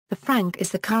The franc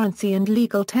is the currency and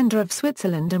legal tender of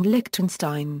Switzerland and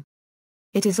Liechtenstein.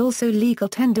 It is also legal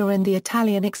tender in the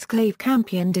Italian exclave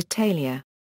Campione d'Italia.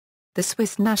 The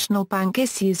Swiss National Bank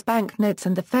issues banknotes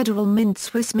and the Federal Mint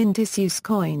Swissmint issues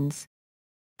coins.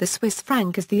 The Swiss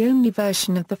franc is the only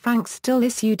version of the franc still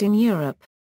issued in Europe.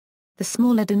 The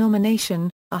smaller denomination,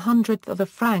 a hundredth of a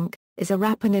franc, is a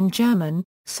Rappen in German,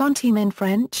 centime in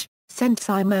French,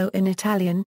 centesimo in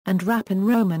Italian, and Rappen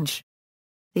Romansh.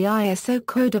 The ISO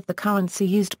code of the currency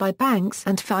used by banks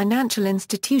and financial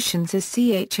institutions is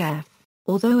CHF,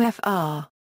 although FR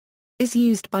is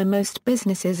used by most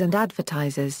businesses and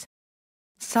advertisers.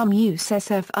 Some use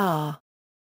SFR.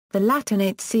 The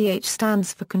Latinate CH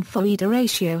stands for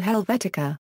Confoederatio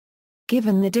Helvetica.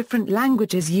 Given the different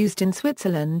languages used in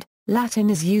Switzerland, Latin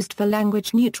is used for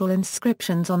language-neutral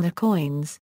inscriptions on the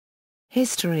coins.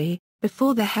 History: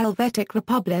 before the Helvetic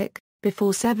Republic,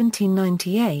 before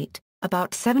 1798,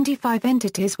 about 75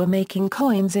 entities were making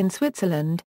coins in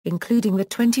Switzerland, including the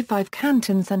 25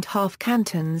 cantons and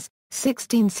half-cantons,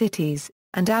 16 cities,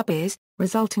 and abbeys,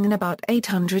 resulting in about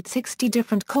 860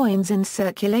 different coins in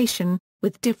circulation,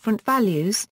 with different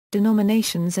values,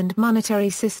 denominations and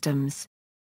monetary systems.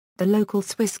 The local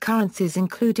Swiss currencies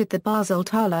included the Basel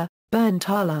Thaler, Bern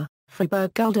Thaler,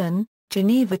 Freiburg Gulden,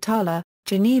 Geneva Thaler,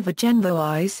 Geneva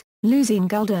Genvoise, Luzerne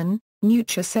Gulden,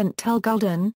 Neutscher Centel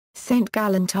Gulden, St.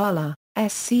 Gallen Thaler,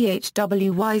 Schwyz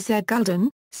Gulden,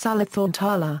 Solothurn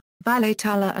Thaler, Valais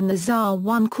Thaler and the Saar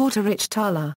 1/4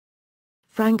 Thaler.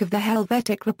 Franc of the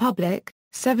Helvetic Republic,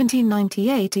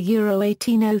 1798 to Euro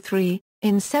 1803.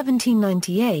 In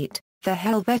 1798, the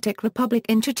Helvetic Republic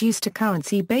introduced a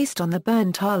currency based on the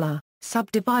Bern Thaler,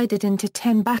 subdivided into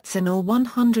 10 batzen or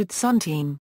 100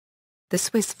 centime. The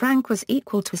Swiss franc was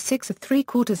equal to 6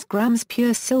 3/4 grams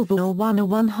pure silver or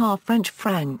 1 French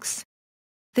francs.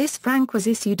 This franc was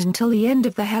issued until the end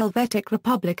of the Helvetic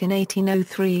Republic in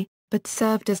 1803, but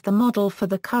served as the model for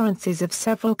the currencies of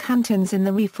several cantons in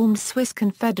the reformed Swiss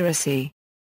Confederacy.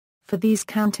 For these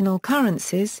cantonal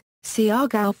currencies, see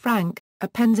Aargau franc,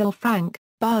 Appenzell franc,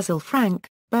 Basel franc,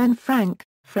 Bern franc,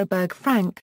 Freiburg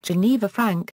franc, Geneva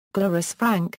franc, Glarus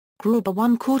franc, Grauber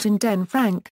 1/4 Den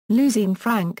franc, Luzerne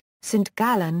franc, St.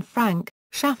 Gallen franc,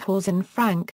 Schaffhausen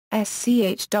franc,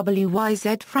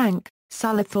 Schwyz franc,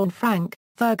 Solothurn franc,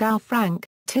 Thurgau franc,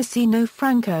 Ticino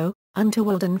franco,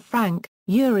 Unterwalden franc,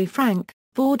 Uri franc,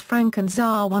 Vaud franc and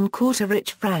Saar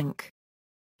 1/4 franc.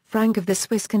 Franc of the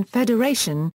Swiss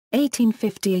Confederation,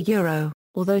 1850 a euro,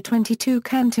 although 22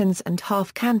 cantons and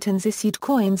half-cantons issued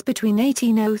coins between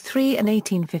 1803 and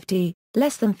 1850,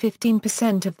 less than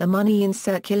 15% of the money in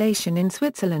circulation in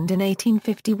Switzerland in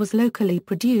 1850 was locally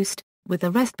produced, with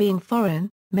the rest being foreign,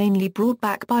 mainly brought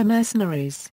back by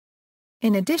mercenaries.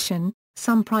 In addition,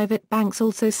 some private banks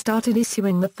also started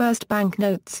issuing the first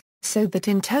banknotes, so that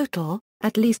in total,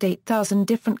 at least 8,000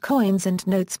 different coins and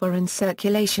notes were in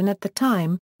circulation at the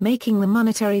time, making the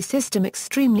monetary system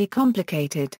extremely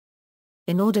complicated.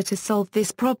 In order to solve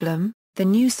this problem, the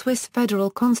new Swiss Federal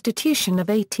Constitution of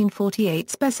 1848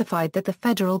 specified that the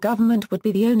federal government would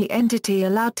be the only entity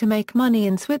allowed to make money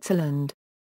in Switzerland.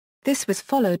 This was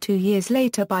followed 2 years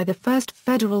later by the first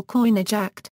Federal Coinage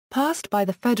Act, passed by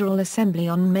the Federal Assembly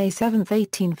on May 7,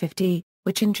 1850,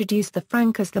 which introduced the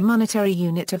franc as the monetary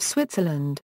unit of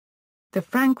Switzerland. The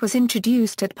franc was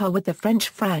introduced at par with the French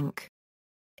franc.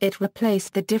 It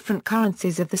replaced the different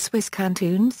currencies of the Swiss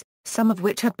cantons, some of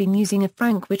which had been using a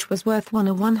franc which was worth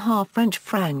 1 French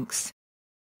francs.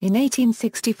 In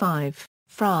 1865,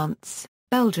 France,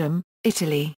 Belgium,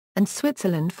 Italy, and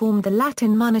Switzerland formed the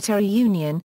Latin Monetary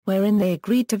Union, wherein they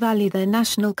agreed to value their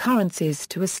national currencies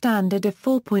to a standard of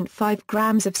 4.5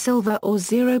 grams of silver or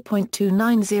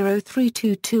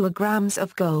 0.290322 grams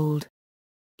of gold.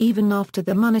 Even after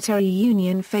the monetary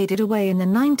union faded away in the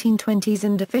 1920s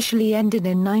and officially ended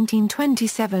in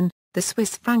 1927, the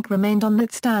Swiss franc remained on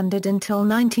that standard until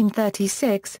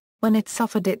 1936, when it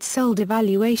suffered its sole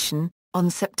devaluation,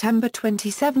 on September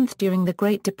 27 during the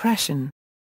Great Depression.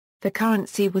 The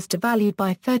currency was devalued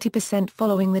by 30%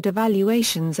 following the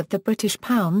devaluations of the British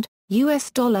pound,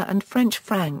 US dollar and French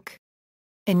franc.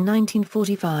 In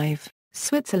 1945,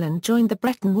 Switzerland joined the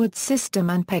Bretton Woods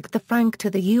system and pegged the franc to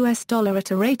the US dollar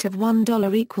at a rate of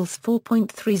 $1 equals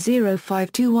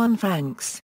 4.30521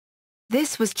 francs.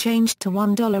 This was changed to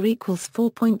 $1 equals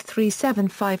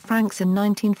 4.375 francs in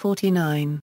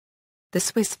 1949. The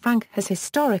Swiss franc has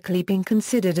historically been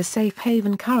considered a safe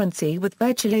haven currency with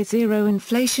virtually zero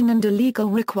inflation and a legal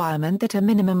requirement that a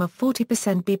minimum of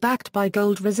 40% be backed by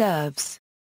gold reserves.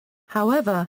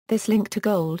 However, this link to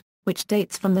gold, which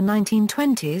dates from the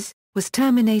 1920s, was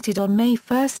terminated on May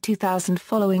 1, 2000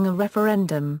 following a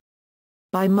referendum.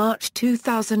 By March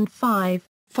 2005,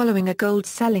 following a gold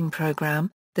selling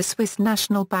program, the Swiss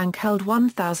National Bank held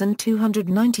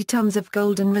 1,290 tons of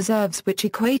gold in reserves, which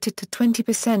equated to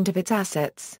 20% of its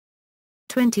assets.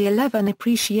 2011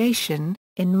 appreciation.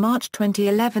 In March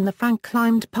 2011 the franc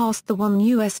climbed past the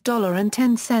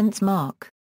 $1.10 mark.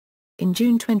 In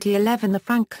June 2011 the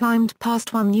franc climbed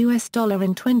past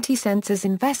 $1.20 as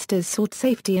investors sought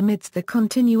safety amidst the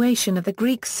continuation of the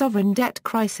Greek sovereign debt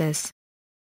crisis.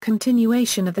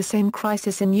 Continuation of the same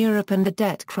crisis in Europe and the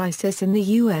debt crisis in the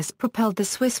US propelled the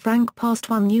Swiss franc past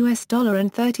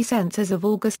 $1.30 as of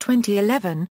August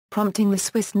 2011, prompting the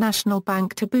Swiss National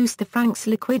Bank to boost the franc's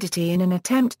liquidity in an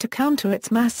attempt to counter its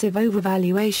massive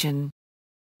overvaluation.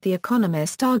 The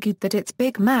Economist argued that its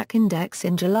Big Mac index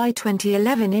in July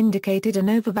 2011 indicated an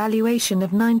overvaluation of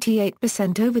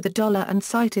 98% over the dollar and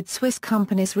cited Swiss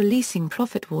companies releasing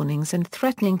profit warnings and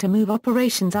threatening to move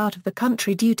operations out of the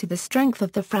country due to the strength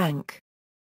of the franc.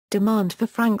 Demand for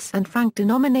francs and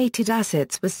franc-denominated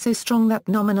assets was so strong that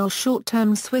nominal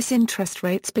short-term Swiss interest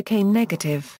rates became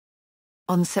negative.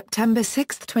 On September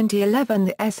 6, 2011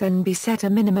 the SNB set a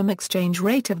minimum exchange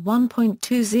rate of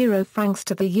 1.20 francs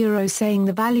to the euro, saying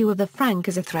the value of the franc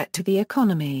is a threat to the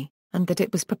economy, and that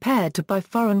it was prepared to buy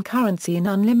foreign currency in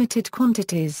unlimited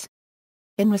quantities.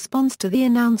 In response to the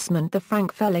announcement the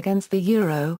franc fell against the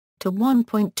euro, to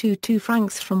 1.22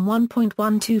 francs from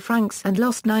 1.12 francs and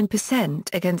lost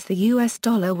 9% against the US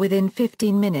dollar within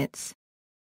 15 minutes.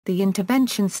 The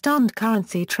intervention stunned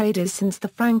currency traders since the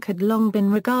franc had long been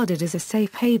regarded as a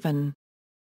safe haven.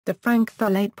 The franc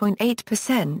fell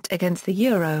 8.8% against the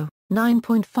euro,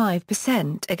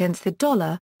 9.5% against the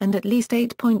dollar, and at least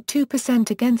 8.2%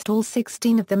 against all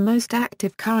 16 of the most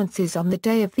active currencies on the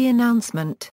day of the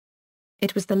announcement.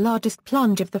 It was the largest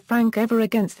plunge of the franc ever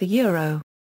against the euro.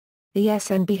 The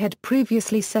SNB had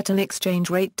previously set an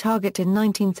exchange rate target in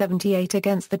 1978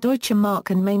 against the Deutsche Mark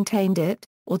and maintained it,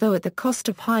 although at the cost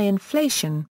of high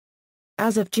inflation.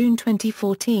 As of June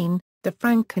 2014, the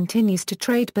franc continues to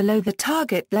trade below the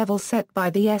target level set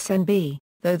by the SNB,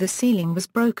 though the ceiling was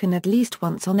broken at least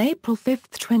once on April 5,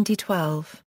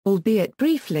 2012, albeit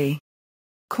briefly.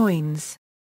 Coins.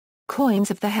 Coins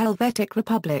of the Helvetic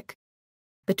Republic.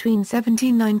 Between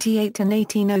 1798 and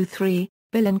 1803,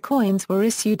 Billion coins were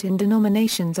issued in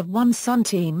denominations of 1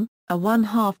 centime, a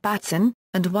 1/2 batzen,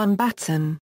 and 1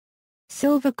 batzen.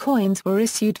 Silver coins were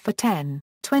issued for 10,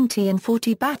 20 and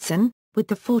 40 batzen, with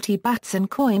the 40 batzen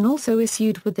coin also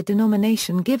issued with the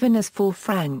denomination given as 4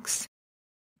 francs.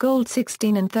 Gold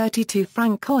 16 and 32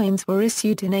 franc coins were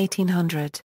issued in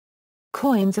 1800.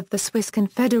 Coins of the Swiss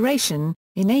Confederation.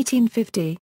 In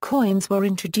 1850, coins were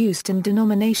introduced in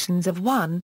denominations of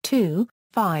 1, 2,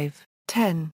 5,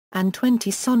 10, and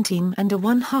 20 centime and a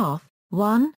 1/2,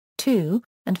 1, 2,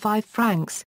 and 5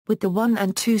 francs, with the 1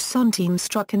 and 2 centime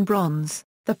struck in bronze,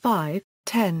 the 5,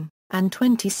 10, and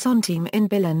 20 centime in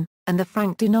billion, and the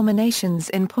franc denominations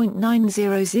in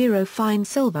 .900 fine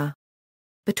silver.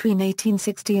 Between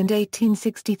 1860 and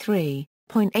 1863,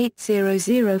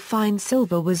 .800 fine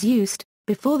silver was used,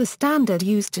 before the standard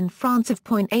used in France of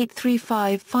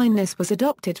 .835 fineness was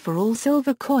adopted for all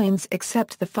silver coins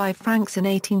except the 5 francs in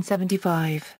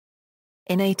 1875.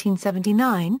 In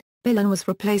 1879, billion was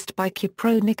replaced by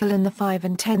cupro-nickel in the 5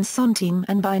 and 10 centime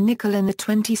and by nickel in the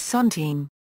 20 centime.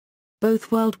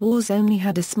 Both world wars only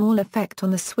had a small effect on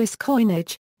the Swiss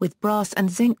coinage, with brass and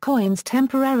zinc coins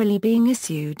temporarily being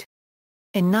issued.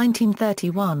 In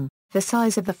 1931, the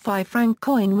size of the 5 franc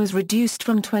coin was reduced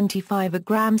from 25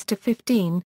 grams to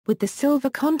 15, with the silver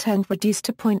content reduced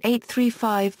to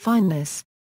 .835 fineness.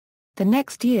 The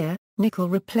next year, nickel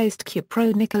replaced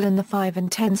cupro-nickel in the 5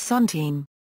 and 10 centime.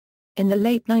 In the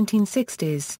late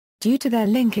 1960s, due to their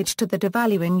linkage to the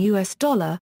devaluing US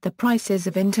dollar, the prices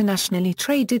of internationally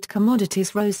traded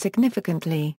commodities rose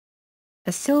significantly.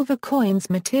 A silver coin's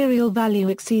material value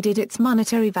exceeded its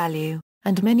monetary value,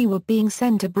 and many were being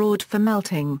sent abroad for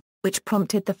melting, which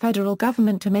prompted the federal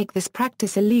government to make this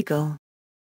practice illegal.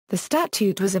 The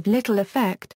statute was of little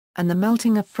effect, and the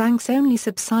melting of francs only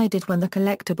subsided when the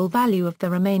collectible value of the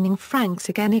remaining francs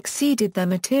again exceeded their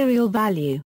material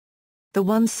value. The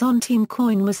 1 centime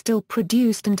coin was still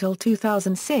produced until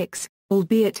 2006,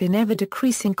 albeit in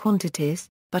ever-decreasing quantities,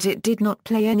 but it did not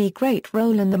play any great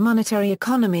role in the monetary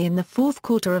economy in the fourth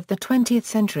quarter of the 20th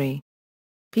century.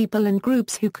 People and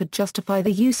groups who could justify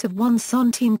the use of 1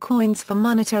 centime coins for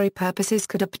monetary purposes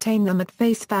could obtain them at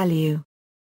face value.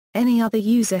 Any other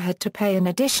user had to pay an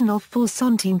additional 4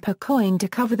 centimes per coin to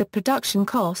cover the production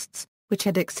costs, which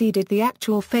had exceeded the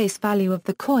actual face value of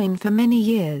the coin for many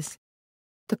years.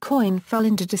 The coin fell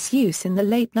into disuse in the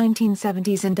late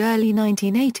 1970s and early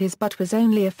 1980s but was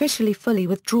only officially fully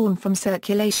withdrawn from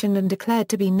circulation and declared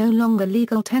to be no longer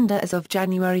legal tender as of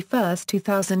January 1,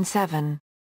 2007.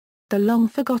 The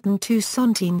long-forgotten 2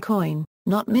 centime coin,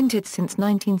 not minted since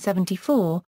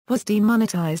 1974, was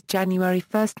demonetized January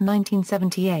 1,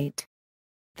 1978.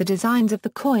 The designs of the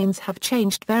coins have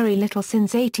changed very little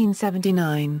since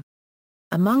 1879.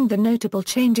 Among the notable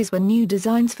changes were new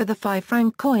designs for the 5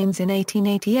 franc coins in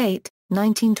 1888,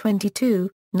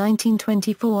 1922,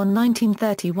 1924 and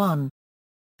 1931.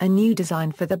 A new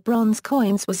design for the bronze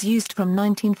coins was used from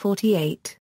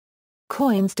 1948.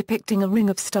 Coins depicting a ring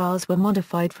of stars were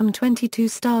modified from 22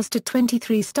 stars to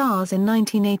 23 stars in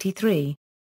 1983.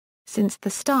 Since the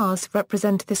stars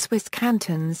represent the Swiss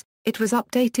cantons, it was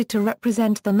updated to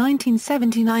represent the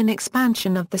 1979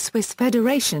 expansion of the Swiss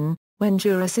Federation, when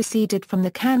Jura seceded from the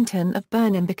canton of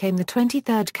Bern and became the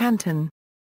 23rd canton.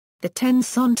 The 10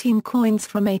 centime coins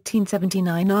from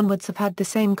 1879 onwards have had the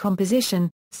same composition,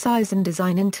 size and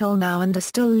design until now and are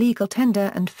still legal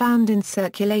tender and found in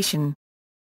circulation.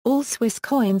 All Swiss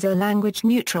coins are language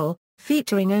neutral,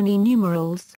 featuring only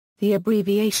numerals, the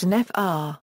abbreviation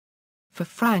FR for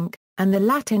franc, and the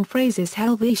Latin phrases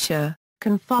Helvetia,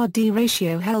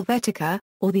 Confoederatio Helvetica,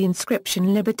 or the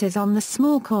inscription Libertas on the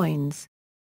small coins.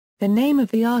 The name of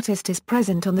the artist is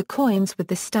present on the coins with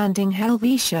the standing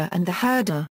Helvetia and the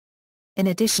Herder. In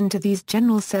addition to these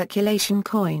general circulation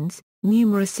coins,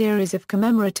 numerous series of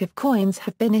commemorative coins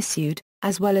have been issued,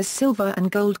 as well as silver and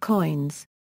gold coins.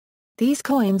 These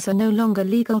coins are no longer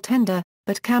legal tender,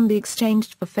 but can be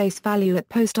exchanged for face value at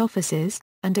post offices,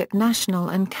 and at national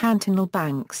and cantonal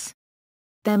banks.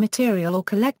 Their material or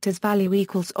collector's value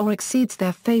equals or exceeds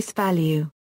their face value.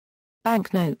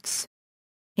 Banknotes.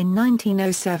 In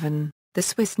 1907, the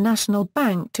Swiss National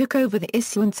Bank took over the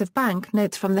issuance of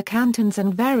banknotes from the cantons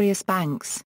and various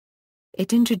banks.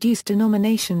 It introduced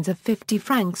denominations of 50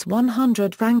 francs,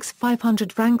 100 francs,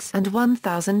 500 francs and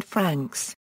 1,000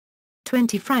 francs.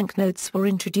 20 franc notes were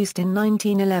introduced in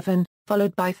 1911,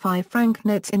 followed by 5 franc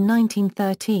notes in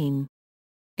 1913.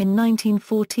 In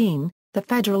 1914, the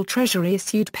Federal Treasury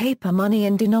issued paper money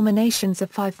in denominations of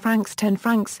 5 francs, 10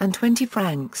 francs and 20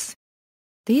 francs.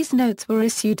 These notes were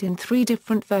issued in 3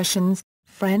 different versions,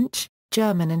 French,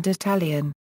 German and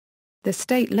Italian. The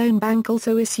State Loan Bank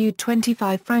also issued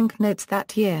 25 franc notes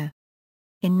that year.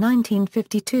 In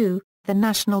 1952, the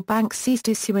National Bank ceased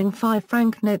issuing 5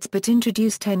 franc notes but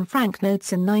introduced 10 franc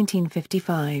notes in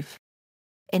 1955.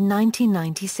 In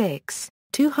 1996,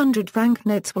 200 franc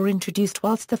notes were introduced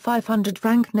whilst the 500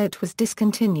 franc note was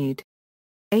discontinued.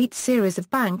 8 series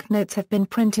of bank notes have been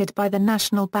printed by the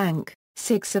National Bank,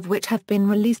 6 of which have been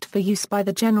released for use by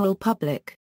the general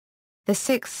public. The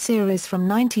 6th series from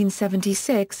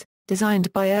 1976,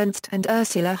 designed by Ernst and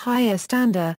Ursula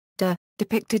Heyerstander,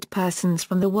 depicted persons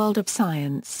from the world of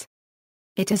science.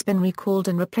 It has been recalled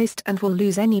and replaced and will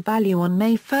lose any value on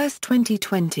May 1,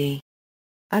 2020.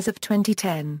 As of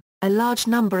 2010, a large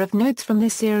number of notes from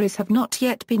this series have not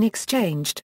yet been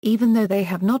exchanged, even though they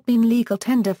have not been legal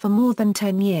tender for more than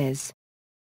 10 years.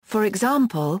 For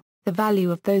example, the value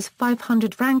of those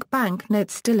 500 franc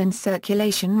banknotes still in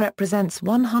circulation represents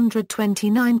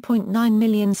 129.9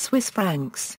 million Swiss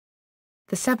francs.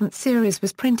 The 7th series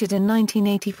was printed in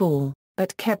 1984,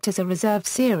 but kept as a reserve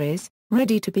series,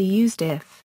 ready to be used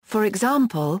if, for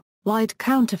example, wide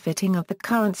counterfeiting of the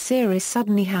current series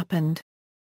suddenly happened.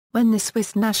 When the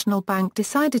Swiss National Bank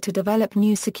decided to develop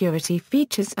new security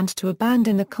features and to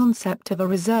abandon the concept of a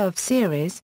reserve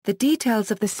series, the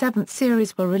details of the 7th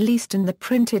series were released and the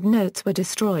printed notes were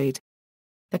destroyed.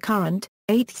 The current,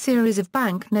 8th series of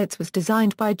banknotes was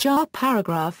designed by Jar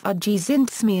Paragraph UG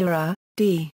Zintsmira,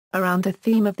 D., around the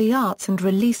theme of the arts and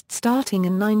released starting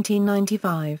in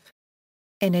 1995.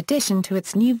 In addition to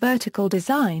its new vertical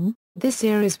design, this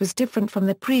series was different from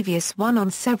the previous one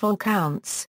on several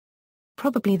counts.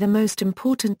 Probably the most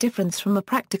important difference from a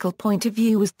practical point of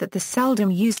view was that the seldom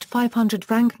used 500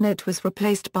 franc note was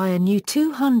replaced by a new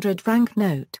 200 franc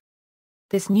note.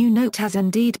 This new note has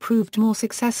indeed proved more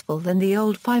successful than the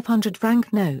old 500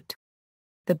 franc note.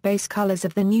 The base colors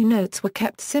of the new notes were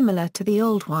kept similar to the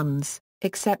old ones,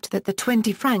 except that the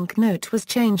 20 franc note was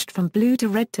changed from blue to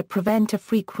red to prevent a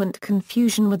frequent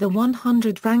confusion with the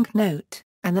 100 franc note,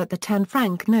 and that the 10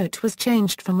 franc note was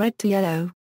changed from red to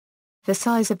yellow. The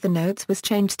size of the notes was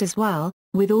changed as well,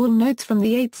 with all notes from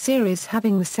the 8th series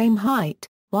having the same height,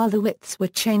 while the widths were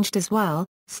changed as well,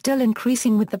 still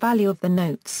increasing with the value of the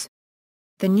notes.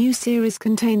 The new series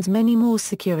contains many more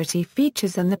security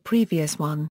features than the previous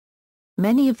one.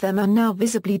 Many of them are now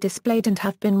visibly displayed and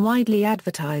have been widely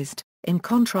advertised. in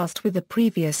contrast with the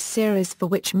previous series for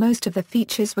which most of the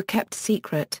features were kept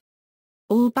secret.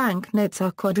 All banknotes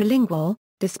are quadrilingual,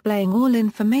 displaying all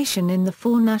information in the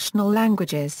 4 national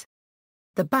languages.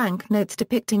 The banknotes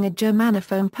depicting a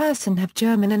Germanophone person have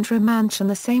German and Romansh on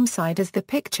the same side as the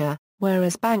picture,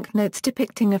 whereas banknotes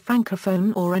depicting a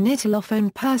Francophone or an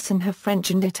Italophone person have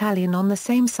French and Italian on the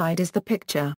same side as the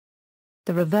picture.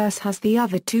 The reverse has the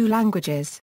other 2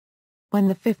 languages. When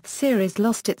the 5th series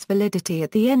lost its validity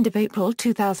at the end of April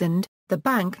 2000, the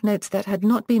banknotes that had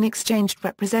not been exchanged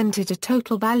represented a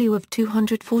total value of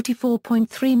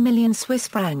 244.3 million Swiss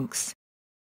francs.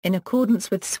 In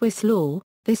accordance with Swiss law,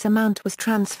 this amount was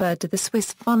transferred to the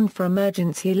Swiss Fund for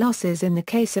Emergency Losses in the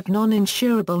case of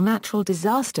non-insurable natural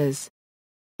disasters.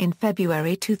 In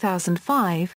February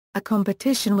 2005, a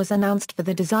competition was announced for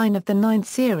the design of the 9th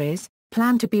series,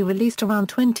 planned to be released around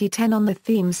 2010 on the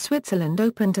theme Switzerland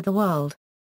Open to the World.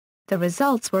 The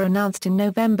results were announced in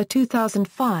November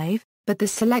 2005, but the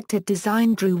selected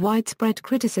design drew widespread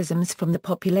criticisms from the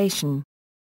population.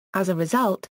 As a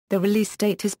result, the release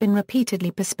date has been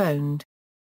repeatedly postponed.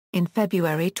 In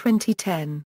February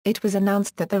 2010, it was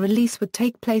announced that the release would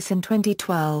take place in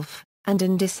 2012, and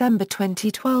in December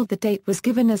 2012 the date was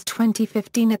given as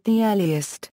 2015 at the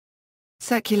earliest.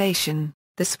 Circulation: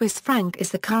 the Swiss franc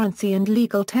is the currency and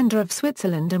legal tender of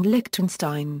Switzerland and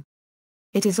Liechtenstein.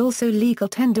 It is also legal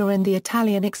tender in the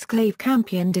Italian exclave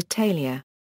Campione d'Italia.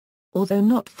 Although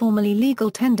not formally legal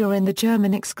tender in the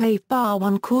German exclave bar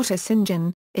 1/4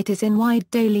 Singen, it is in wide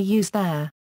daily use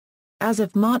there. As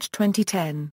of March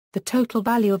 2010, the total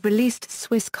value of released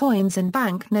Swiss coins and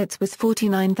banknotes was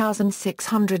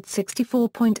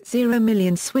 49,664.0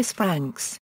 million Swiss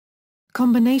francs.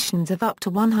 Combinations of up to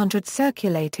 100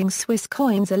 circulating Swiss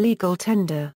coins are legal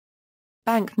tender.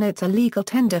 Banknotes are legal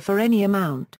tender for any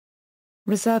amount.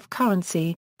 Reserve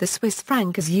currency: the Swiss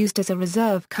franc is used as a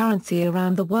reserve currency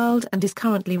around the world and is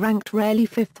currently ranked rarely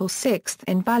 5th or 6th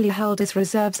in value, held as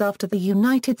reserves after the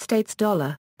United States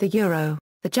dollar, the euro,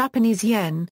 the Japanese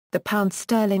yen, the pound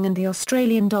sterling and the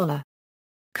Australian dollar.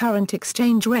 Current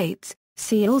exchange rates: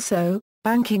 see also,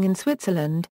 banking in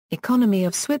Switzerland, economy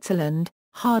of Switzerland,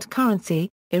 hard currency,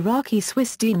 Iraqi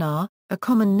Swiss dinar, a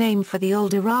common name for the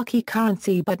old Iraqi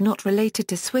currency but not related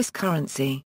to Swiss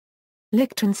currency.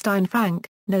 Liechtenstein franc,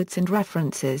 notes and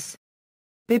references.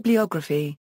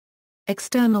 Bibliography.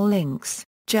 External links: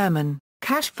 German,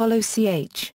 cash follow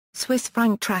ch, Swiss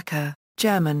franc tracker,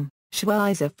 German,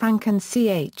 Schweizer Franken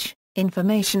ch.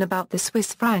 Information about the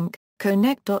Swiss franc,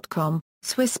 connect.com,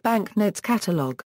 Swiss banknotes catalog.